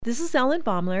This is Ellen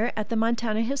Baumler at the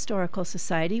Montana Historical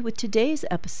Society with today's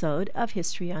episode of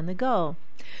History on the Go.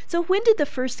 So when did the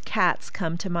first cats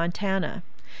come to Montana?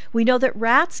 We know that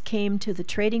rats came to the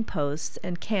trading posts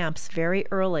and camps very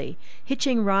early,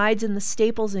 hitching rides in the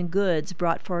staples and goods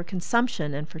brought for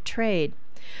consumption and for trade.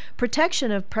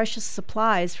 Protection of precious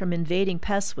supplies from invading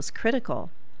pests was critical.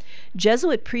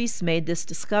 Jesuit priests made this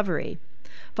discovery.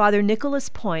 Father Nicholas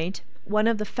Point, one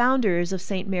of the founders of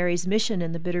St. Mary's Mission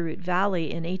in the Bitterroot Valley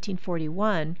in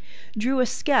 1841, drew a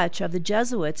sketch of the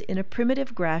Jesuits in a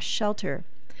primitive grass shelter.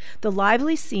 The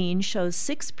lively scene shows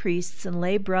 6 priests and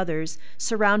lay brothers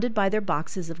surrounded by their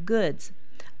boxes of goods.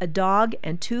 A dog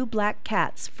and 2 black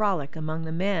cats frolic among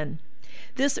the men.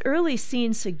 This early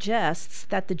scene suggests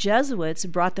that the Jesuits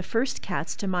brought the first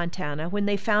cats to Montana when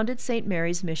they founded St.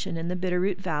 Mary's Mission in the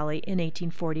Bitterroot Valley in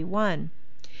 1841.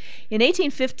 In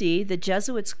 1850, the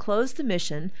Jesuits closed the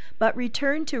mission, but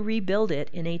returned to rebuild it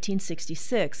in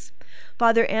 1866.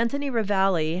 Father Anthony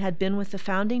Ravalli had been with the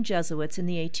founding Jesuits in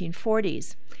the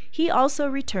 1840s. He also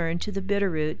returned to the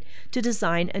Bitterroot to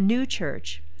design a new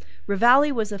church.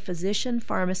 Ravalli was a physician,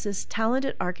 pharmacist,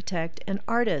 talented architect, and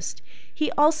artist. He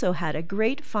also had a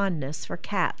great fondness for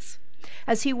cats.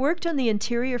 As he worked on the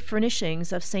interior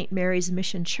furnishings of St. Mary's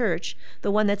Mission Church,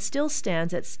 the one that still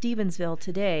stands at Stevensville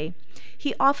today,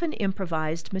 he often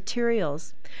improvised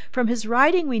materials. From his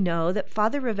writing we know that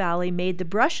Father Ravalli made the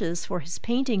brushes for his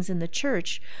paintings in the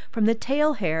church from the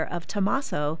tail hair of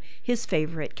Tommaso, his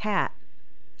favorite cat.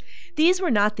 These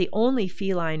were not the only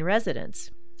feline residents.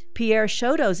 Pierre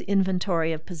Chouteau's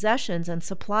inventory of possessions and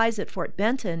supplies at Fort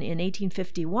Benton in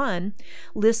 1851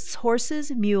 lists horses,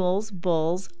 mules,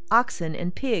 bulls, oxen,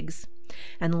 and pigs.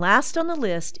 And last on the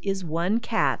list is 1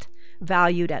 cat,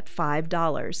 valued at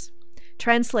 $5.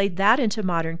 Translate that into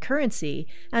modern currency,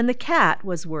 and the cat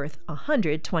was worth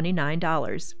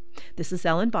 $129. This is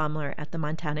Ellen Baumler at the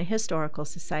Montana Historical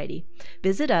Society.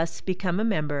 Visit us, become a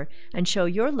member, and show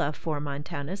your love for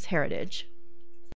Montana's heritage.